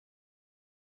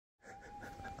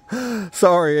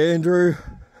Sorry, Andrew.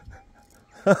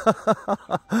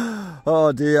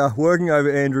 Oh dear, working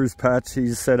over Andrew's patch.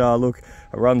 He said, look,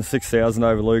 I run the 6000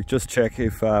 over Luke, just check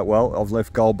if, well, I've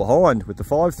left gold behind with the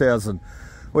 5000.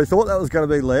 We thought that was going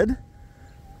to be lead.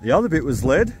 The other bit was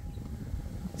lead.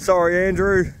 Sorry,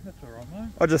 Andrew. That's all right, mate.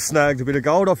 I just snagged a bit of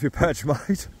gold off your patch,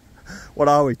 mate. What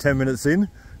are we, 10 minutes in?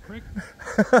 Prick.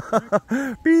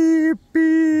 Beep,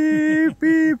 beep,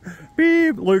 beep,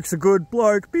 beep. Luke's a good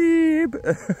bloke, beep.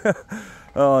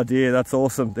 Oh dear, that's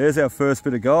awesome. There's our first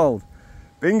bit of gold.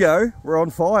 Bingo, we're on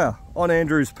fire on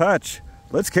Andrew's patch.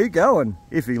 Let's keep going,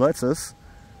 if he lets us.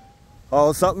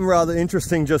 Oh, something rather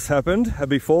interesting just happened.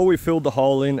 Before we filled the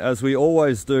hole in, as we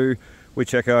always do, we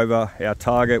check over our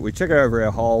target, we check over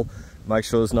our hole, make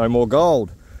sure there's no more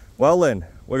gold. Well then,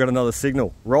 we got another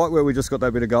signal, right where we just got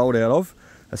that bit of gold out of.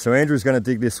 So Andrew's going to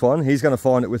dig this one. He's going to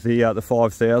find it with the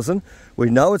 5000. We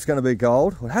know it's going to be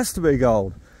gold. Well, it has to be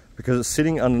gold because it's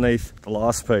sitting underneath the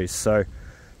last piece. So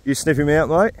you sniff him out,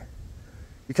 mate.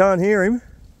 You can't hear him.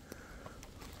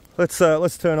 Let's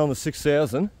turn on the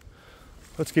 6000.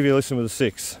 Let's give you a listen with the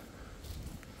 6.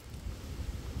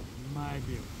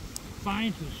 Maybe a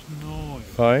faintest noise.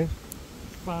 Faint?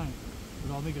 Faint,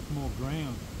 but I think it's more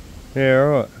ground. Yeah,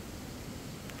 right.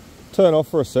 Turn off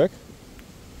for a sec.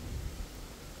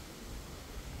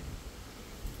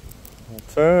 I'll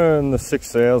turn the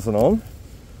 6000 on.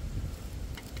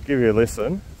 Give you a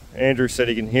listen. Andrew said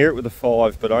he can hear it with the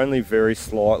 5, but only very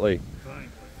slightly. Faint.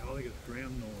 I think it's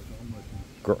ground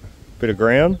noise. Bit of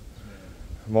ground?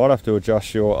 Yeah. Might have to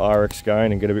adjust your RX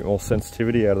gain and get a bit more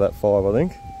sensitivity out of that 5, I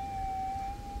think.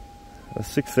 The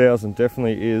 6000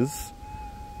 definitely is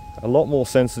a lot more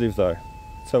sensitive though.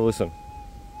 Let's have a listen.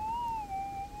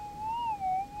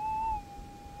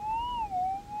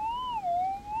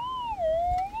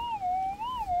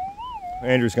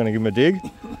 Andrew's going to give him a dig.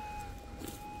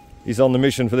 He's on the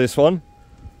mission for this one.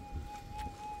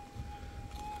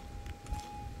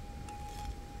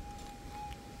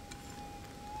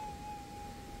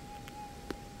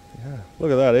 Yeah,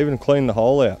 look at that, even cleaned the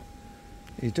hole out.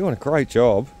 He's doing a great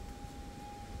job.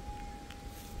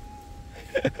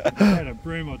 If I had a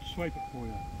broom, I'd sweep it for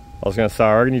you. I was going to say,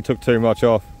 I reckon you took too much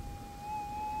off.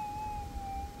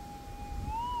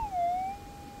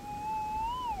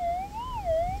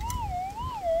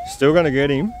 Still going to get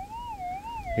him.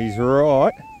 He's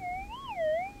right.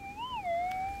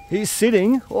 He's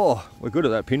sitting, oh, we're good at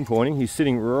that pinpointing. He's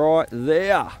sitting right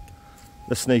there.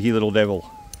 The sneaky little devil.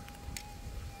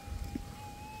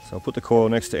 So I'll put the coil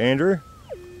next to Andrew.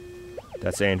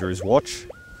 That's Andrew's watch.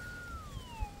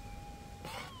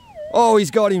 Oh,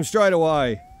 he's got him straight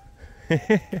away.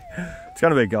 It's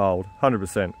going to be gold,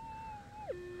 100%.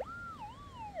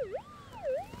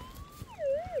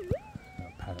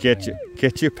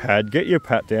 Get your pad, get your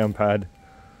pat down pad.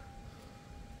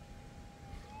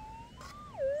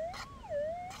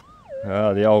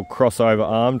 Ah, the old crossover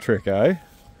arm trick, eh?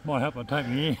 Might help by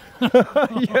taking the ear.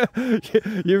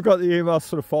 Yeah, you've got the earmuffs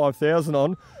for the 5000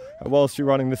 on, whilst you're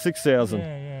running the 6000.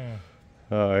 Yeah.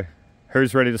 Oh,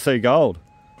 who's ready to see gold?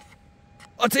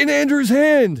 It's in Andrew's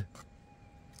hand!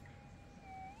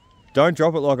 Don't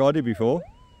drop it like I did before.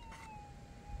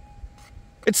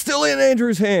 It's still in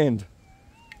Andrew's hand.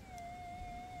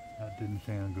 That didn't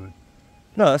sound good.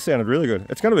 No, that sounded really good.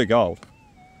 It's going to be gold.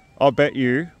 I'll bet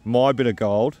you my bit of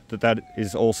gold that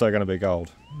is also going to be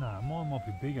gold. No, mine might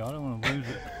be bigger. I don't want to lose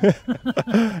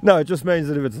it. No, it just means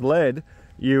that if it's lead,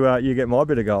 you get my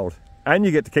bit of gold. And you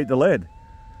get to keep the lead.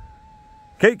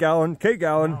 Keep going, keep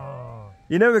going. Oh.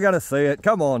 You're never going to see it.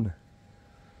 Come on.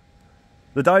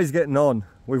 The day's getting on.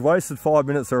 We've wasted 5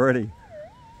 minutes already.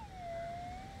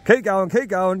 Keep going, keep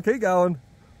going, keep going.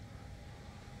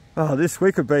 Oh,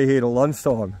 we could be here till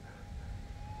lunchtime.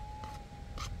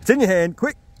 It's in your hand,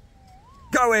 quick.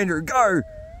 Go, Andrew, go.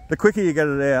 The quicker you get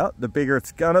it out, the bigger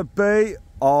it's gonna be.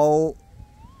 Oh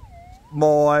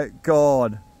my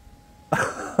God.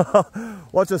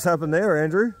 What just happened there,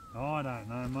 Andrew? I don't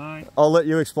know, mate. I'll let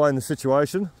you explain the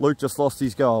situation. Luke just lost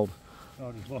his gold.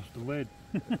 I just lost the lead.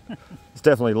 It's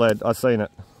definitely lead, I've seen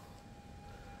it.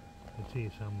 It's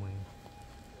here somewhere.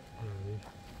 There it is.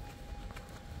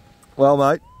 Well,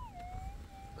 mate.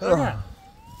 Okay.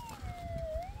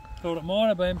 Thought it might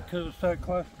have been because it's so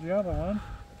close to the other one.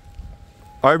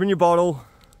 Open your bottle.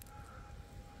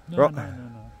 No, right. no.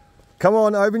 Come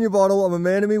on, open your bottle. I'm a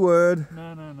man of my word.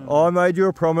 No. I made you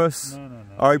a promise. No.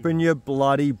 Open your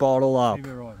bloody bottle up.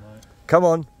 You're right, mate. Come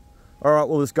on. All right,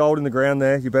 well, there's gold in the ground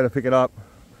there. You better pick it up.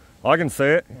 I can see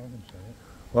it. I can see it.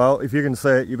 Well, if you can see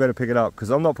it, you better pick it up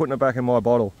because I'm not putting it back in my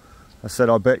bottle. I said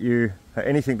I bet you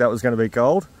anything that was going to be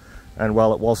gold, and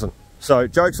well, it wasn't. So,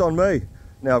 joke's on me.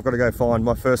 Now I've got to go find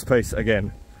my first piece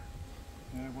again.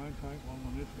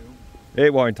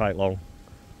 It won't take long.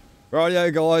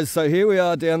 Rightio guys, so here we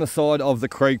are down the side of the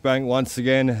creek bank once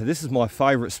again. This is my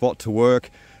favourite spot to work,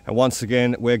 and once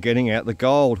again we're getting out the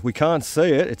gold. We can't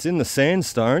see it, it's in the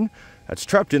sandstone, it's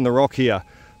trapped in the rock here.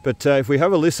 But if we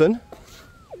have a listen,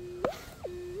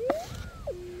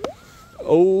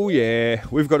 oh yeah,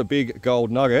 we've got a big gold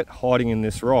nugget hiding in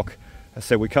this rock. As I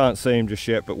said, we can't see him just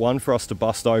yet, but one for us to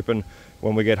bust open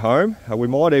when we get home. We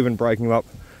might even break him up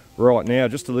right now,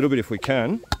 just a little bit if we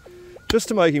can, just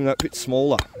to make him that bit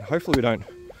smaller. Hopefully we don't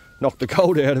knock the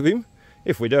gold out of him.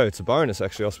 If we do, it's a bonus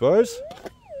actually, I suppose.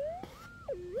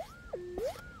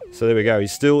 So there we go,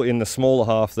 he's still in the smaller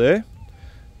half there.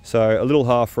 So a little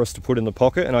half for us to put in the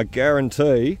pocket, and I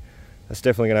guarantee that's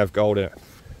definitely going to have gold in it.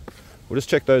 We'll just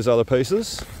check those other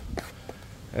pieces,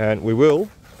 and we will,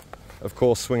 of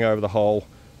course, swing over the hole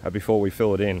before we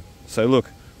fill it in. So look,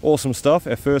 awesome stuff,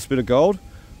 our first bit of gold.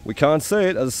 We can't see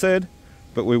it, as I said,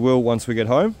 but we will once we get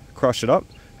home, crush it up,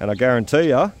 and I guarantee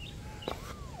you,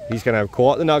 he's going to have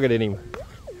quite the nugget in him.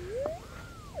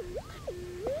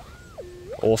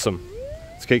 Awesome.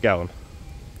 Let's keep going.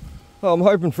 Well, I'm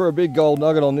hoping for a big gold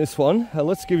nugget on this one.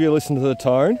 Let's give you a listen to the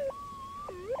tone.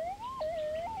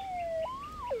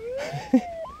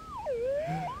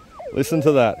 Listen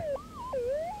to that.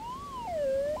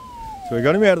 So we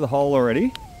got him out of the hole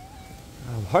already.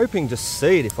 I'm hoping to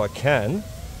see it if I can,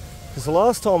 because the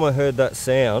last time I heard that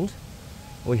sound,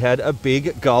 we had a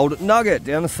big gold nugget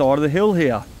down the side of the hill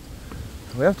here.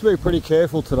 We have to be pretty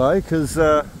careful today because,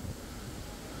 yeah,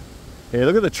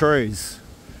 look at the trees.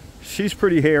 She's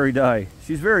pretty hairy day.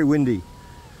 She's very windy.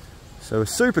 So we're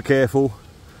super careful.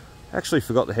 Actually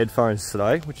forgot the headphones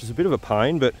today, which is a bit of a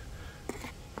pain, but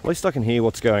at least I can hear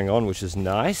what's going on, which is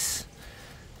nice.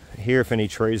 Hear if any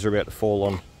trees are about to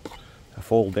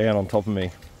fall down on top of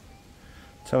me.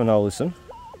 Let's have another listen.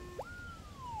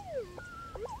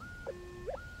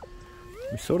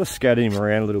 We sort of scattered him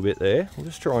around a little bit there. We'll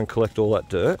just try and collect all that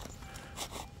dirt.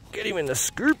 Get him in the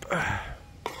scoop.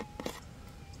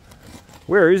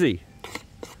 Where is he?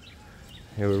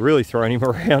 Yeah, we're really throwing him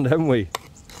around, haven't we?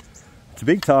 It's a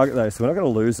big target though, so we're not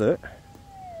going to lose it.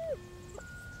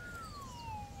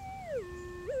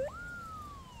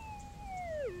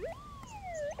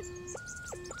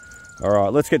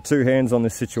 Alright, let's get two hands on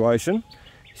this situation.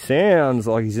 Sounds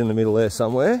like he's in the middle there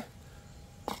somewhere,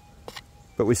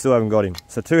 but we still haven't got him.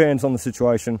 So two hands on the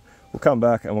situation. We'll come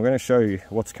back and we're going to show you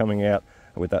what's coming out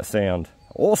with that sound.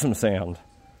 Awesome sound.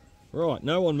 Right,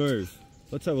 no one move.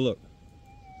 Let's have a look.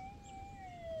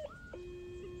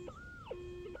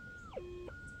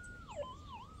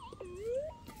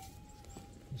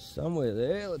 Somewhere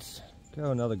there, let's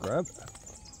go another grab.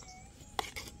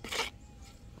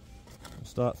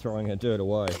 Start throwing our dirt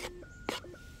away.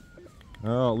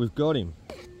 Alright, we've got him.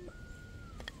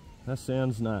 That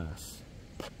sounds nice.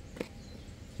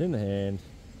 It's in the hand.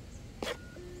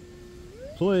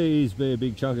 Please be a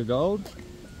big chunk of gold.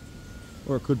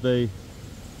 Or it could be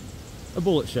a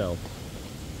bullet shell.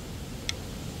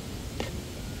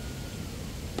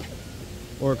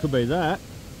 Or it could be that.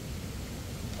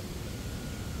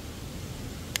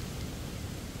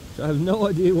 I have no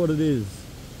idea what it is.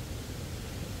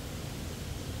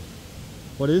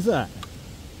 What is that?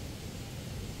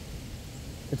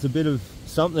 It's a bit of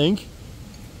something,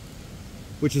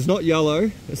 which is not yellow,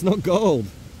 it's not gold.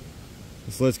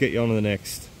 So let's get you on to the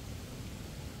next.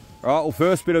 Alright, well,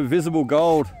 first bit of visible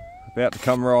gold about to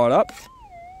come right up.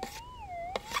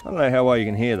 I don't know how well you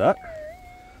can hear that.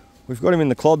 We've got him in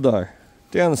the clod though,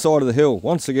 down the side of the hill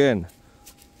once again.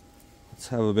 Let's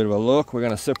have a bit of a look. We're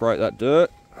going to separate that dirt.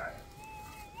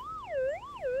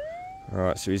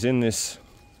 Alright, so he's in this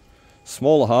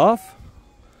smaller half.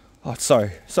 Oh, it's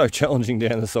so challenging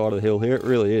down the side of the hill here, it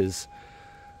really is.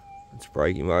 Let's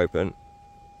break him open.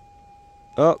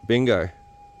 Oh, bingo.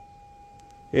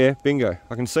 Yeah, bingo.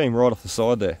 I can see him right off the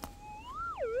side there.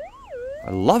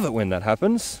 I love it when that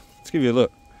happens. Let's give you a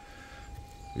look.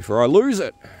 Before I lose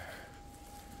it.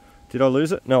 Did I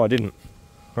lose it? No, I didn't.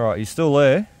 Alright, he's still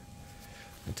there.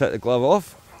 I'll take the glove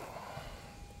off.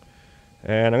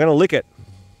 And I'm going to lick it.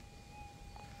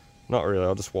 Not really,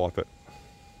 I'll just wipe it.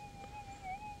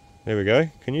 There we go.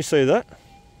 Can you see that?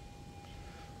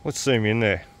 Let's zoom in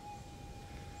there,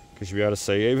 because you'll be able to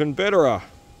see even better. Our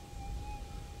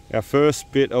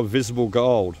first bit of visible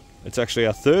gold. It's actually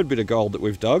our third bit of gold that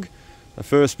we've dug. The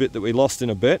first bit that we lost in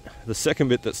a bet. The second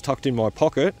bit that's tucked in my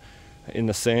pocket in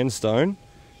the sandstone.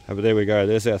 But there we go,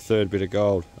 there's our third bit of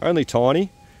gold. Only tiny,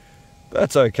 but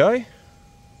that's okay.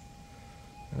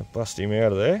 I'm going to bust him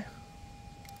out of there.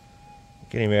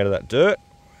 Get him out of that dirt,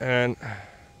 and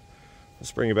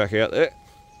let's bring him back out there.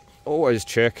 Always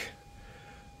check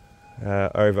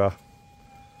over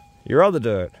your other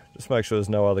dirt. Just make sure there's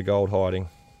no other gold hiding.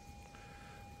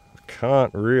 I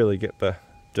can't really get the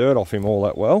dirt off him all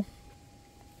that well.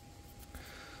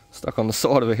 Stuck on the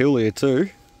side of a hill here too.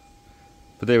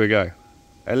 But there we go.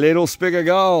 A little spig of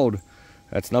gold.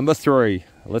 That's number 3.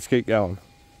 Let's keep going.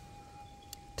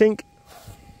 Tink.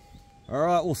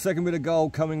 Alright, well, second bit of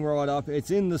gold coming right up.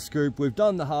 It's in the scoop. We've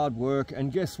done the hard work,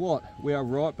 and guess what? We are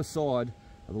right beside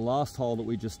the last hole that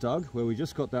we just dug, where we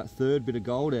just got that third bit of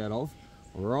gold out of.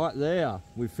 Right there.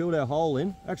 We filled our hole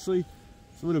in. Actually,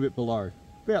 it's a little bit below.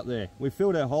 About there. We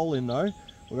filled our hole in though.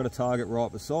 We've got a target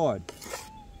right beside.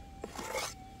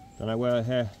 Don't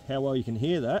know how well you can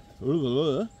hear that,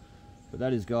 but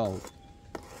that is gold.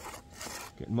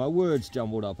 Getting my words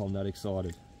jumbled up, I'm that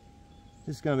excited.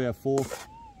 This is going to be our fourth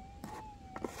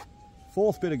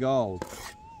bit of gold.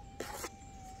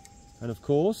 And of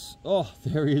course, oh,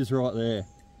 there he is right there.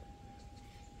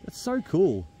 That's so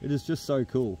cool. It is just so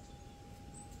cool.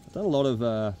 I've done a lot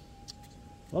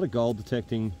of gold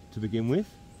detecting to begin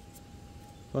with.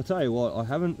 But I'll tell you what, I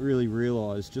haven't really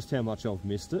realised just how much I've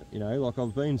missed it. You know, like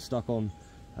I've been stuck on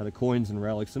the coins and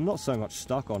relics, and not so much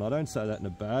stuck on, I don't say that in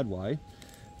a bad way.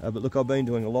 But look, I've been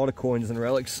doing a lot of coins and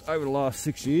relics over the last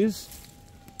 6 years.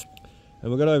 And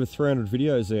we've got over 300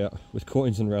 videos out with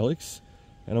coins and relics.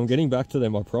 And I'm getting back to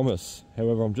them, I promise.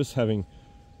 However, I'm just having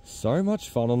so much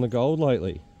fun on the gold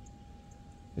lately.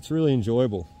 It's really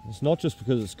enjoyable. It's not just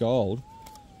because it's gold,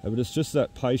 but it's just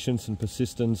that patience and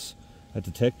persistence at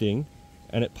detecting,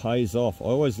 and it pays off. I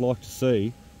always like to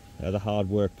see the hard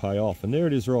work pay off. And there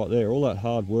it is right there, all that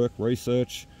hard work,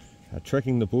 research,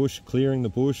 trekking the bush, clearing the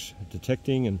bush,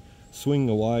 detecting and swinging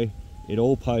away, it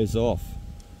all pays off.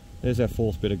 There's our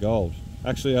fourth bit of gold.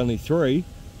 Actually only 3,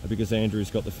 because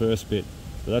Andrew's got the first bit.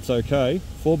 But that's okay.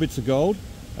 4 bits of gold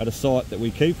at a site that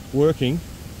we keep working,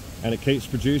 and it keeps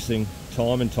producing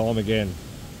time and time again.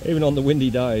 Even on the windy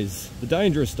days, the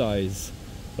dangerous days.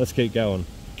 Let's keep going,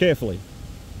 carefully.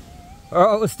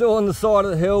 Alright, we're still on the side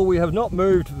of the hill. We have not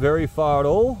moved very far at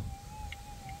all.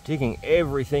 Digging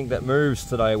everything that moves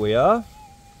today we are.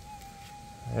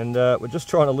 And we're just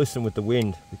trying to listen with the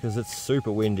wind, because it's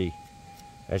super windy,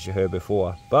 as you heard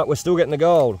before. But we're still getting the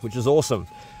gold, which is awesome.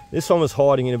 This one was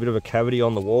hiding in a bit of a cavity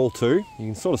on the wall too. You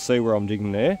can sort of see where I'm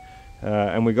digging there.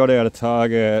 And we got out a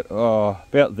target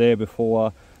about there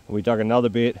before. We dug another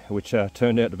bit, which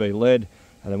turned out to be lead.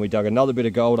 And then we dug another bit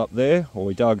of gold up there, or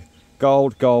we dug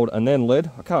gold, and then lead.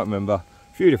 I can't remember.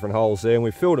 A few different holes there, and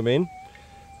we filled them in.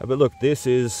 But look, this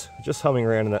is just humming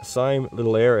around in that same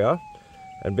little area.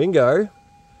 And bingo,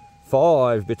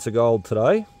 5 bits of gold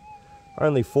today.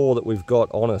 Only 4 that we've got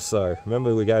on us, so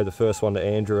remember we gave the first one to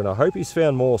Andrew, and I hope he's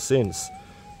found more since.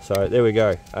 So there we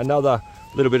go, another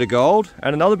little bit of gold,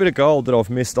 and another bit of gold that I've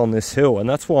missed on this hill, and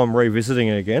that's why I'm revisiting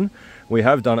it again. We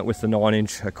have done it with the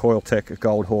 9-inch COILTEK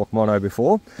GOLDHAWK mono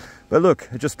before, but look,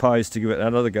 it just pays to give it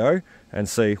another go and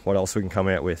see what else we can come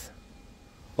out with.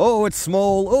 Oh, it's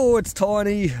small, oh, it's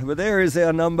tiny, but there is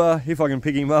our number, if I can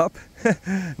pick him up.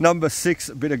 Number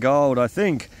 6 bit of gold, I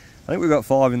think. We've got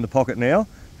 5 in the pocket now,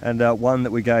 and 1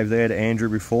 that we gave there to Andrew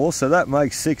before, so that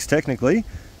makes 6 technically,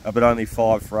 but only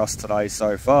 5 for us today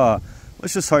so far.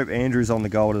 Let's just hope Andrew's on the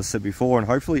gold, as I said before, and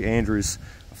hopefully Andrew's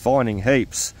finding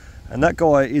heaps. And that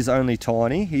guy is only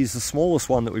tiny. He's the smallest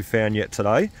one that we've found yet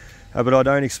today, but I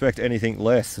don't expect anything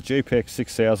less. The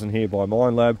GPX6000 here by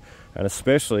Minelab, and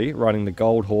especially running the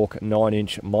GOLDHAWK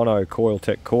 9-inch mono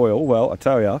COILTEK coil, well, I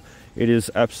tell you, it is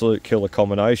absolute killer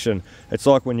combination. It's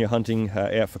like when you're hunting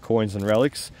out for coins and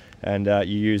relics, and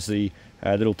you use the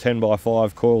little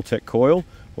 10x5 COILTEK coil,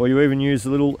 or you even use the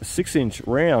little 6-inch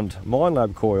round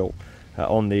Minelab coil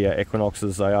on the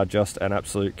Equinoxes. They are just an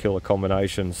absolute killer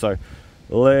combination. So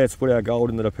let's put our gold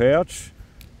into the pouch.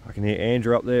 I can hear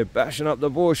Andrew up there bashing up the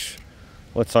bush.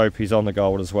 Let's hope he's on the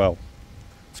gold as well.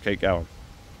 Let's keep going.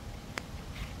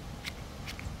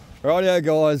 Rightio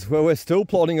guys, well, we're still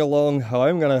plodding along.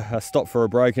 I'm going to stop for a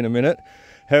break in a minute.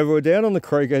 However, we're down on the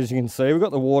creek, as you can see. We've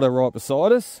got the water right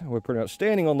beside us. We're pretty much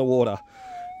standing on the water.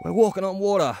 We're walking on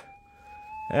water.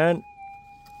 And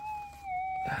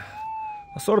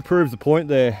I sort of proved the point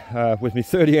there with my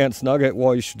 30-ounce nugget,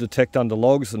 why you should detect under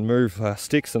logs and move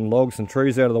sticks and logs and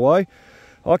trees out of the way.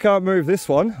 I can't move this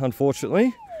one,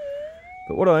 unfortunately.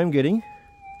 But what I am getting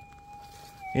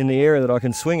in the area that I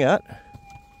can swing at,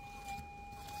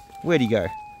 where'd he go?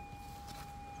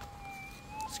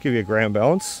 Let's give you a ground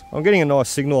balance. I'm getting a nice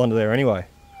signal under there anyway.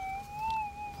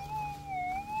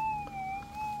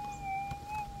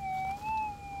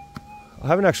 I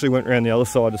haven't actually went around the other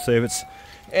side to see if it's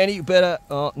any better.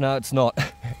 Oh, no, it's not.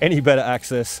 Any better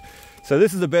access. So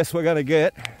this is the best we're going to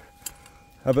get.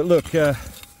 But look,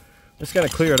 Just going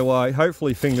to clear it away.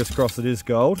 Hopefully, fingers crossed, it is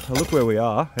gold. Now look where we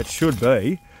are. It should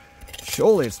be.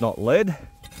 Surely it's not lead,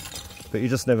 but you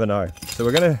just never know. So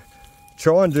we're going to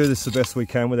try and do this the best we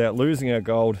can without losing our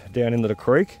gold down into the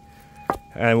creek.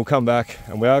 And we'll come back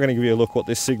and we are going to give you a look what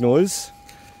this signal is.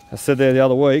 I said there the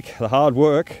other week, the hard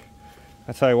work,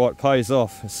 I tell you what, pays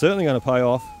off. It's certainly going to pay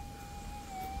off.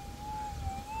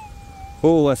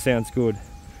 Oh, that sounds good.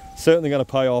 Certainly going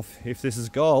to pay off if this is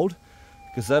gold,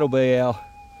 because that'll be our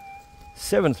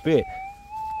 7th bit.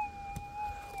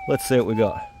 Let's see what we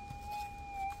got.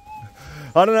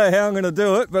 I don't know how I'm going to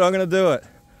do it, but I'm going to do it.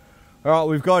 All right,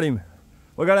 we've got him.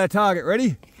 We've got our target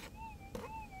ready.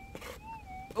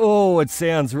 Oh, it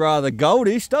sounds rather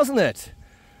goldish, doesn't it?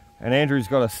 And Andrew's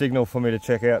got a signal for me to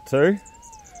check out too.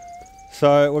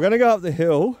 So we're going to go up the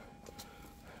hill.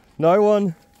 No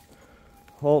one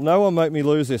make me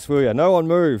lose this, will you? No one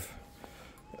move.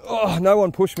 Oh, no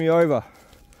one push me over.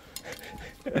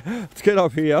 Let's get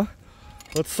up here.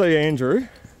 Let's see Andrew.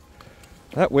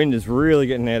 That wind is really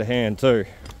getting out of hand too.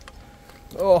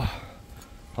 Oh,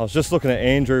 I was just looking at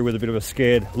Andrew with a bit of a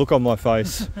scared look on my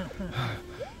face.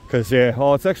 Because yeah,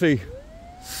 oh, it's actually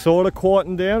sort of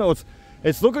quieting down. Or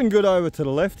it's looking good over to the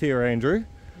left here, Andrew.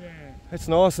 Yeah. It's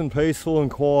nice and peaceful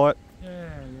and quiet. Yeah,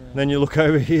 yeah. And then you look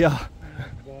over here.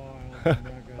 Wild.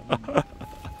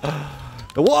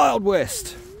 The Wild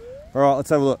West. All right,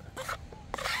 let's have a look.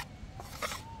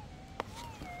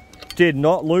 Did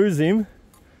not lose him.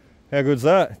 How good's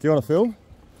that? Do you want to film?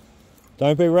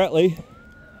 Don't be rattly.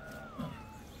 Oh,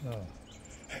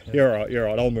 yeah. You're alright, you're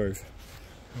alright, I'll move.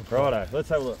 Righto, let's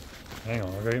have a look. Hang on,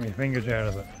 I've got to get my fingers out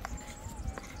of it.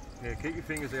 Yeah, keep your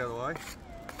fingers out of the way.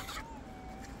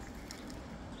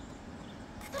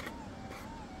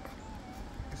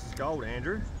 This is gold,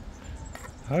 Andrew.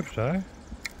 Hope so.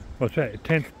 What's that,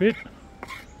 10th bit?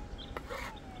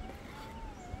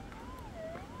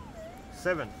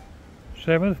 7th.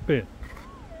 7th bit.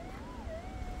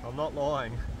 I'm not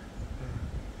lying.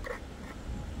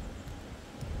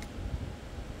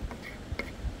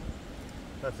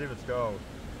 That's if it's gold.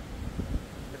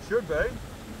 It should be.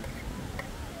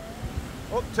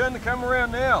 Oh, turn the camera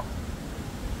around now.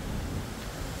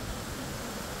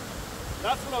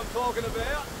 That's what I'm talking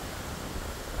about.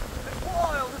 It's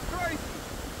wild, it's crazy.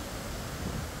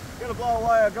 It's gonna blow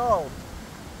away our gold.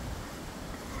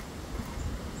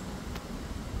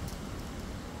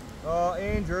 Oh,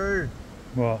 Andrew.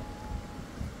 What?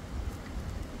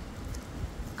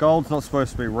 Gold's not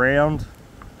supposed to be round.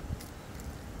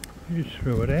 You just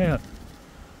threw it out.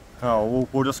 Oh,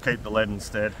 we'll just keep the lead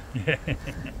instead. Yeah.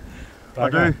 I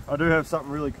do have something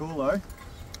really cool though.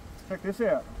 Check this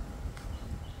out.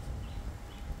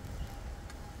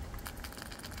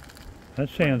 That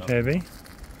sounds heavy.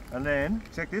 And then,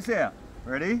 check this out.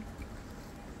 Ready?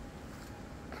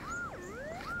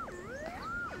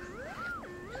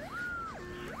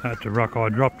 That's a rock I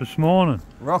dropped this morning.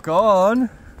 Rock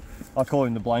on! I call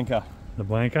him the blanker. The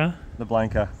blanker? The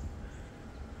blanker.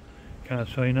 Can't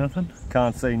see nothing?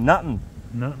 Can't see nothing.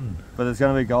 Nothing. But there's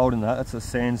going to be gold in that. That's a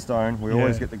sandstone we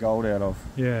always get the gold out of.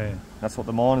 Yeah. That's what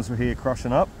the miners were here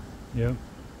crushing up. Yep. So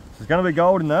there's going to be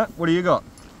gold in that. What do you got?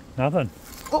 Nothing.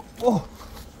 Oh, oh.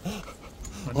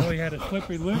 I knew you had a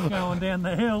slippery loop going down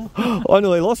the hill. I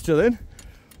nearly lost you then.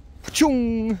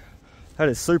 Chung. That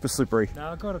is super slippery.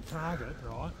 Now I've got a target,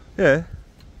 right? Yeah.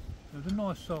 There's a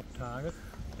nice soft target,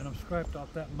 and I've scraped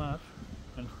up that much,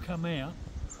 and it's come out,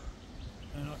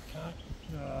 and I can't,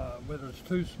 whether it's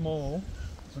too small,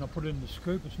 when I put it in the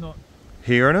scoop, it's not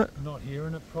hearing it? Not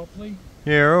hearing it properly.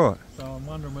 Yeah, right. So I'm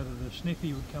wondering whether the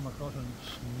sniffy would come across and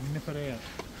sniff it out.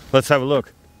 Let's have a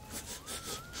look.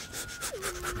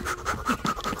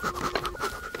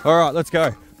 All right, let's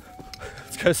go.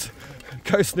 Let's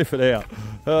go sniff it out.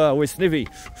 We're sniffy.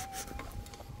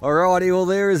 Alrighty, well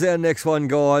there is our next one,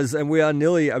 guys, and we are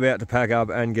nearly about to pack up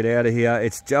and get out of here.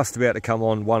 It's just about to come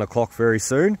on 1 o'clock very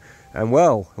soon. And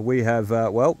well, we have,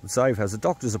 well, Zave has a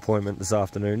doctor's appointment this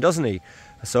afternoon, doesn't he?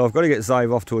 So I've got to get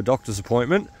Zave off to a doctor's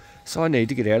appointment, so I need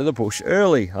to get out of the bush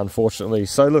early, unfortunately.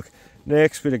 So look,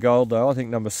 next bit of gold though, I think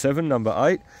number 7, number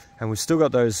 8, and we've still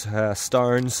got those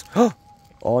stones.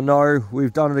 Oh no,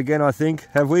 we've done it again, I think.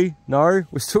 Have we? No,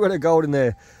 we've still got our gold in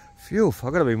there. Phew,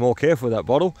 I've got to be more careful with that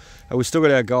bottle. We've still got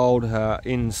our gold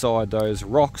inside those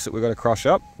rocks that we've got to crush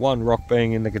up. One rock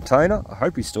being in the container. I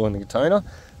hope he's still in the container.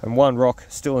 And one rock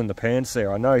still in the pants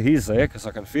there. I know he's there because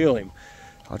I can feel him.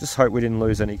 I just hope we didn't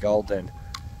lose any gold then.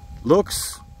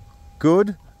 Looks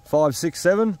good. 5, 6,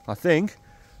 7, I think.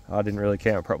 I didn't really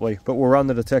count properly. But we'll run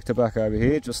the detector back over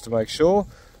here just to make sure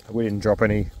that we didn't drop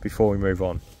any before we move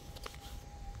on.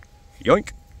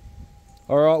 Yoink.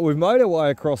 Alright, we've made our way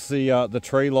across the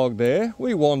tree log there.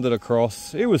 We wandered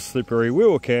across, it was slippery, we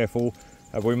were careful,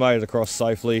 but we made it across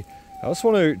safely. I just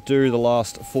want to do the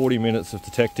last 40 minutes of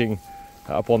detecting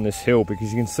up on this hill,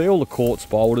 because you can see all the quartz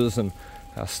boulders and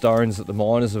stones that the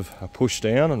miners have pushed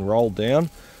down and rolled down,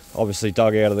 obviously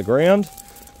dug out of the ground.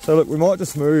 So look, we might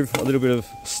just move a little bit of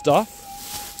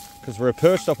stuff, because we're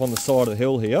perched up on the side of the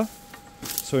hill here.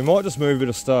 So we might just move a bit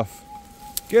of stuff,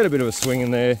 get a bit of a swing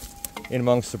in there, in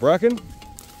amongst the bracken,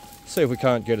 see if we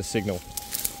can't get a signal.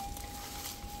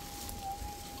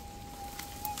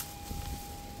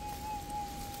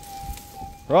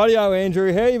 Rightio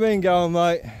Andrew, how you been going,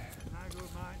 mate? No good,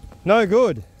 mate. No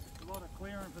good? A lot of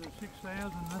clearing for the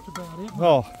 6,000, that's about it, mate.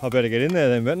 Oh, I better get in there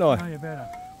then, better I? No, you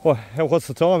better. What's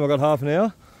the time? I've got half an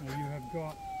hour? Well, you have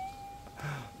got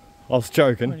I was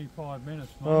joking. 25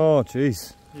 minutes, mate. Oh,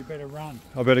 jeez. You better run.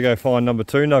 I better go find number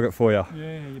 2 nugget for you.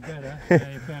 Yeah, you better.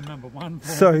 Yeah, you found number 1 for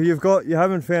So me. you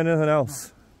haven't found anything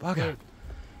else? Bugger.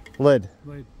 Lead. Lead.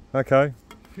 Lead. Okay.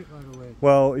 Shitload of lead.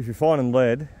 Well, if you're finding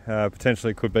lead,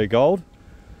 potentially it could be gold.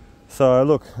 So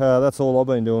look, that's all I've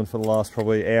been doing for the last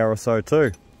probably hour or so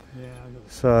too. Yeah, I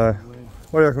got So, lead.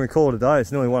 what do you reckon we call it a day?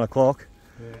 It's nearly 1 o'clock.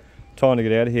 Yeah. Time to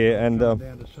get out of here. And I'm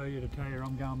down to see you to tell you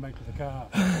I'm going back to the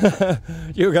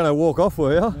car. you were going to walk off,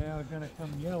 were you? Yeah, I was going to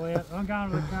come and yell out, I'm going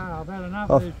to the car, I've had enough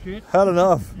of this shit. Had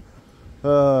enough.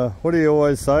 What do you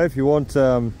always say? If you want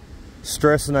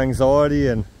stress and anxiety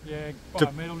and Yeah, buy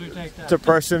a metal detector.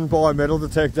 depression, buy a metal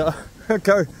detector.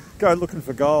 go looking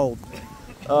for gold.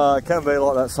 It can be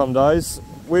like that some days.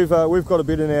 We've got a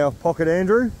bit in our pocket,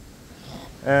 Andrew,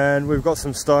 and we've got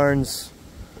some stones.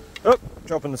 Oh,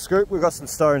 dropping the scoop. We've got some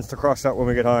stones to crush up when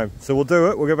we get home. So we'll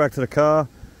do it. We'll go back to the car,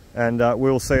 and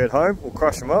we'll see at home. We'll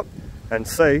crush them up and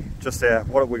see just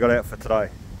what have we got out for today.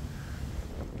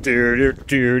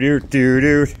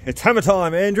 It's hammer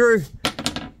time, Andrew.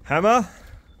 Hammer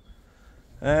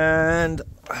and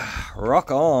rock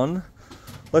on.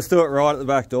 Let's do it right at the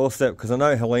back doorstep, because I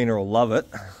know Helena will love it.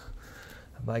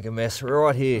 Make a mess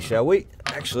right here, shall we?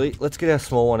 Actually, let's get our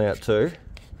small one out too.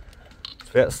 It's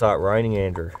about to start raining,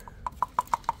 Andrew.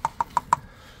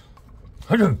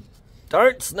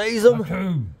 Don't sneeze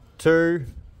them. 2,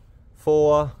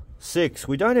 4, 6.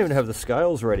 We don't even have the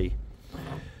scales ready.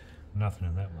 Nothing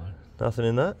in that, mate. Nothing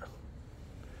in that?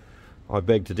 I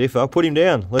beg to differ. Put him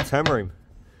down. Let's hammer him.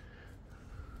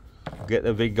 Get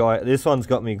the big guy. This one's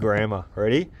got me grammar.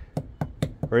 Ready?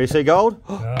 Ready to see gold?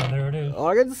 Oh, there it is.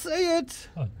 I can see it.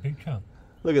 Oh, big chunk.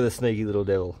 Look at the sneaky little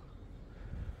devil.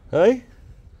 Hey?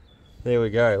 There we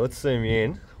go. Let's zoom you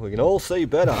in. We can all see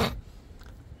better.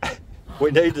 We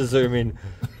need to zoom in.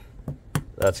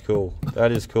 That's cool.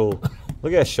 That is cool.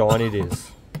 Look how shiny it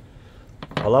is.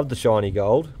 I love the shiny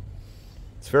gold.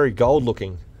 It's very gold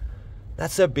looking.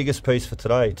 That's our biggest piece for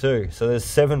today too. So there's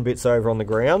 7 bits over on the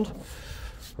ground.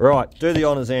 Right, do the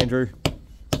honours, Andrew.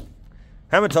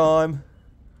 Hammer time.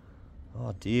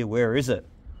 Oh dear, where is it?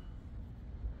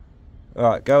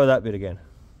 Alright, go with that bit again.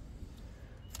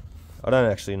 I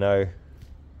don't actually know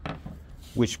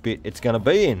which bit it's going to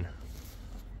be in.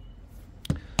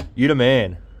 You the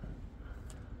man.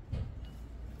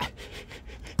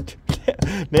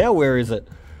 Now where is it?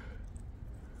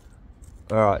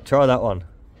 Alright, try that one.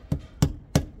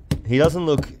 He doesn't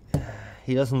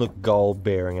look gold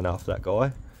bearing enough, that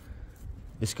guy.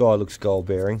 This guy looks gold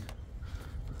bearing.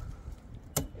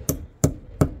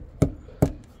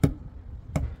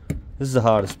 This is the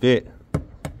hardest bit.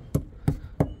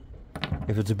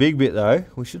 If it's a big bit though,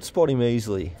 we should spot him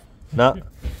easily. Nah,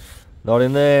 not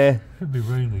in there. Should be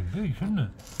reasonably big,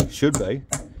 shouldn't it? Should be.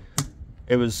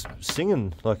 It was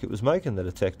singing like it was making the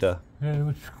detector Yeah, it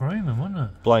was screaming, wasn't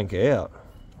it? blank out.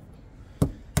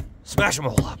 Smash them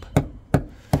all up.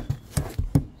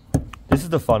 This is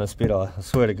the funnest bit, I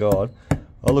swear to God.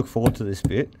 I look forward to this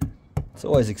bit. It's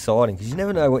always exciting because you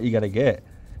never know what you're going to get.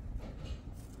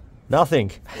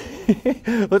 Nothing.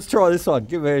 Let's try this one.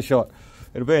 Give it a shot.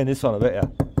 It'll be in this one, I bet ya.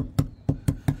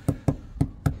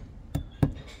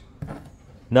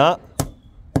 Nah.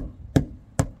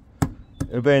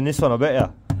 It'll be in this one, I bet ya.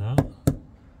 No.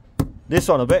 This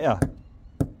one, I bet ya.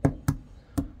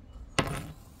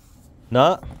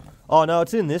 Nah. Oh no,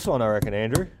 it's in this one, I reckon,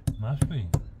 Andrew. Must be.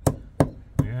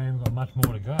 We ain't got much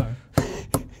more to go.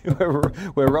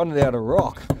 We're running out of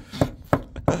rock.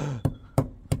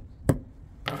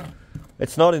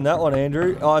 It's not in that one,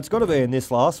 Andrew. Oh, it's got to be in this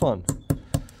last one.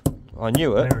 I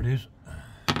knew it. There it is.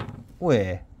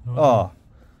 Where? Right Oh,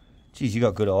 geez, you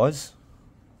got good eyes.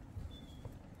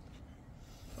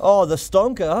 Oh, the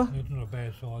stonker. It's not a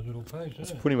bad size little piece,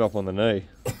 is it? Put him up on the knee.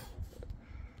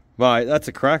 Mate, that's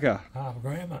a cracker. Half a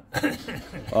gram.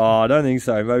 Oh, I don't think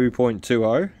so. Maybe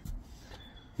 0.20.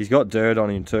 He's got dirt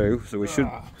on him too, so we should...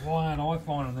 Why aren't I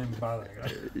finding them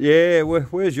buggers? Yeah,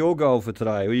 where's your gold for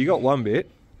today? Well, you got one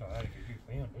bit.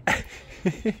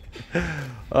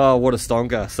 Oh, what a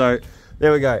stonker. So,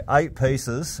 there we go, 8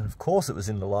 pieces. And of course it was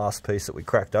in the last piece that we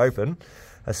cracked open.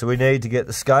 So we need to get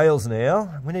the scales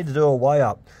now. We need to do a weigh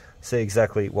up, see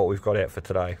exactly what we've got out for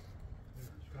today.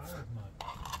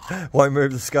 Won't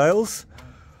move the scales?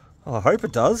 Oh, I hope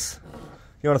it does.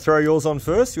 You want to throw yours on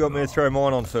first? You want me to throw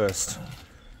mine on first?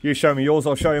 You show me yours,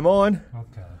 I'll show you mine.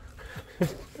 Okay.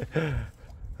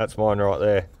 That's mine right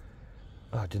there.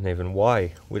 Oh, I didn't even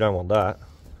weigh. We don't want that.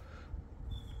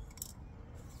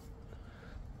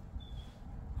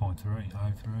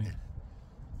 0.303.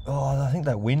 Oh, I think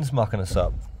that wind's mucking us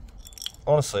up.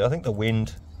 Honestly, I think the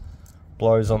wind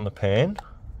blows on the pan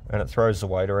and it throws the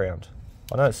weight around.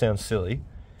 I know it sounds silly.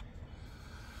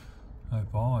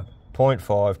 0.5.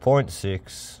 0.5,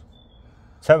 0.6.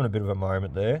 It's having a bit of a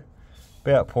moment there.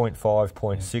 About 0.5,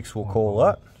 0.6 we'll call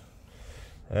that.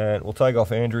 And we'll take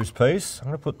off Andrew's piece. I'm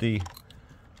going to put the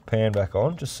pan back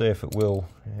on, just see if it will.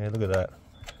 Yeah, look at that.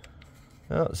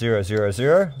 Oh, 0, 0,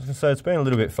 0. I was going to say it's been a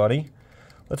little bit funny.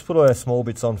 Let's put all our small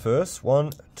bits on first.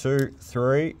 1, 2,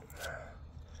 3.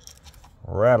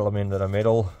 Rattle them into the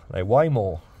middle. They weigh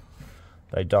more.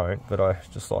 They don't, but I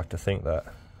just like to think that.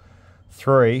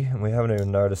 3, and we haven't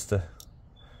even noticed the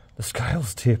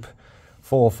scales tip.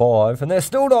 4, 5, and they're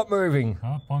still not moving.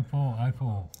 Oh, 0.4,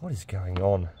 0.4. What is going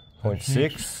on?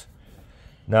 0.6.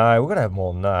 No, we're going to have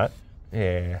more than that.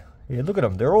 Yeah. Yeah, look at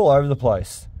them. They're all over the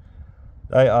place.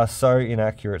 They are so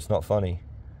inaccurate, it's not funny.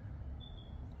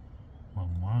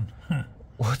 1.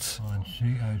 What?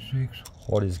 0.06.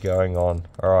 What is going on?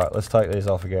 Alright, let's take these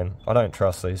off again. I don't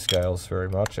trust these scales very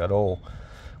much at all.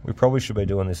 We probably should be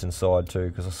doing this inside too,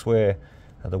 because I swear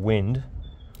the wind,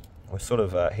 we're sort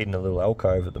of hidden a little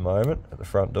alcove at the moment at the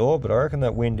front door, but I reckon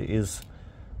that wind is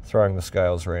throwing the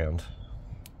scales around.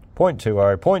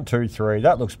 0.20, 0.23,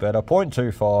 that looks better,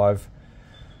 0.25,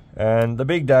 and the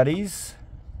big daddies,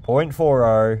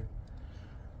 0.40,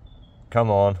 come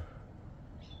on,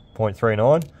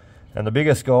 0.39, and the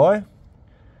biggest guy,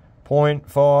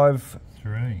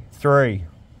 0.53.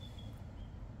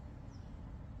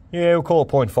 Yeah, we'll call it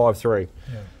 0.53.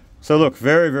 Yeah. So look,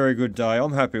 very, very good day.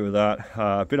 I'm happy with that.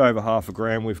 A bit over half a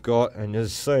gram we've got, and as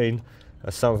you've seen,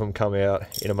 some of them come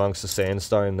out in amongst the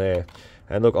sandstone there.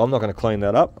 And look, I'm not going to clean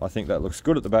that up. I think that looks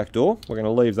good at the back door. We're going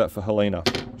to leave that for Helena.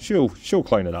 She'll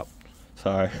clean it up.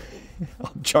 So,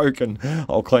 I'm joking.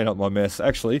 I'll clean up my mess.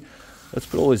 Actually, let's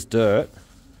put all this dirt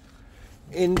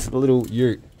into the little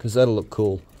ute, because that'll look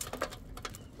cool.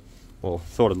 Well,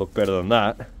 thought it'd look better than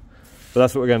that. But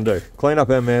that's what we're going to do. Clean up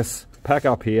our mess, pack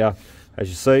up here. As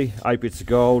you see, 8 bits of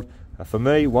gold. For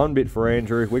me, 1 bit for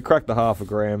Andrew. We cracked the half a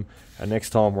gram, and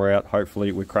next time we're out,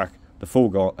 hopefully we crack the full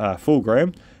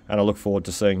gram. And I look forward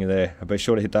to seeing you there. And be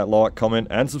sure to hit that like, comment,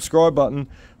 and subscribe button.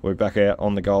 We'll be back out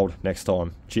on the gold next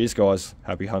time. Cheers, guys.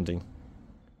 Happy hunting.